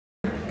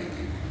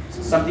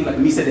Something like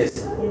Mercedes.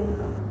 Yes.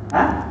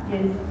 Huh?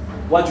 Yes.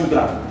 What do you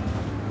drive?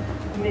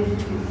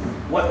 Mercedes.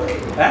 What?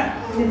 Huh?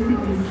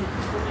 Mercedes.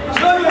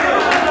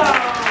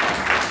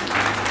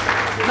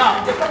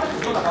 Now, the problem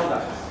is not about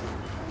that.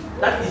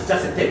 That is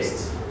just a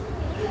text.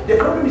 The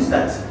problem is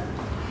that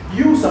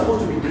you're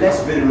supposed to be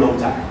blessed very long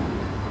time.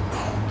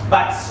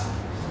 But,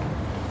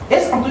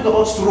 as I'm talking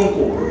about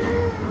stronghold,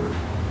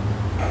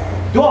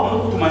 though I'm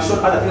not going to mention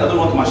other things I don't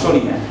want to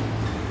mention here,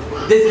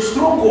 there's a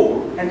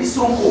stronghold, and this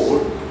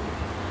stronghold,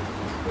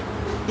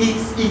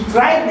 it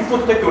tried before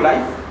to take your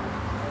life,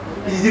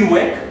 it didn't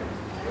work.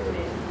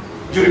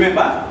 Do you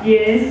remember?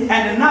 Yes.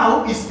 And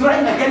now it's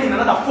trying again in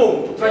another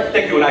form to try to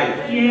take your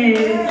life. Yes.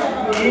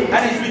 Yes.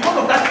 And it's because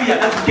of that fear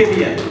that you came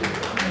here.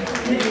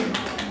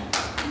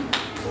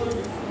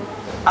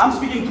 I'm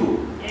speaking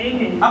true.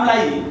 Amen. I'm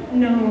lying.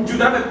 No. Do you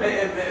drive a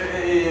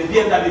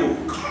BMW?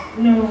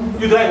 No.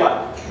 You drive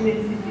what?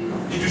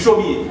 Mercedes. Did you show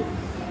me it?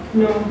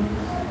 No.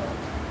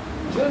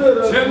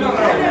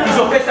 It's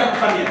your first time to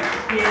come here.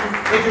 Yes.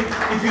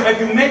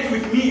 If you met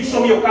with me, you show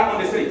me your car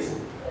on the streets.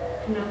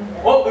 No.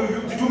 Or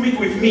did you meet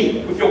with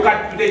me with your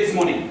car today this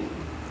morning?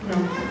 No.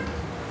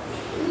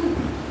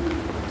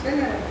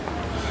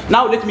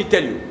 Now let me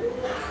tell you.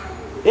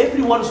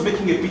 Everyone's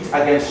making a pit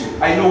against you.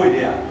 I know where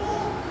they are.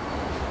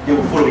 They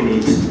will follow in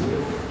it.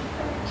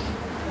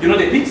 You know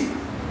the pit?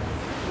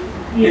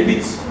 Yes. The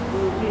pit.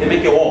 They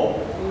make a wall.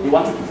 They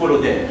want you to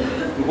follow them.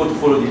 You go to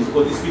follow this.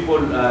 Because these people,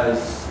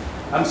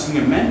 I'm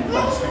seeing a man,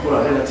 but these people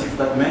are relative to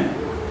that man.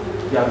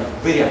 They are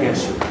very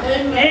against you.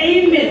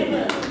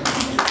 Amen.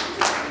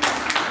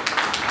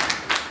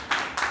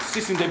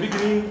 Since in the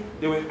beginning,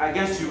 they were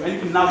against you. And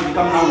even now, you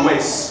become now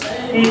worse.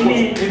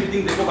 Amen.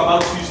 Everything they talk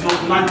about you is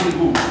not nothing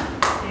good.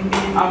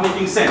 Amen. I'm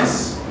making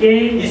sense.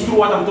 Yes. It's true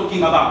what I'm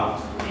talking about.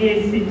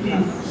 Yes, it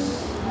is.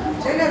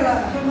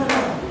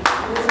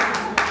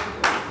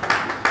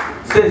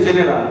 Say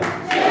general.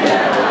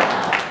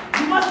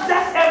 You must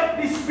just have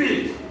this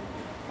spirit.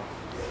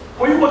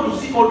 When you want to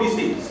see all these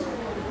things,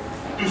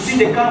 you see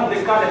the car, the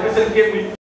person came with.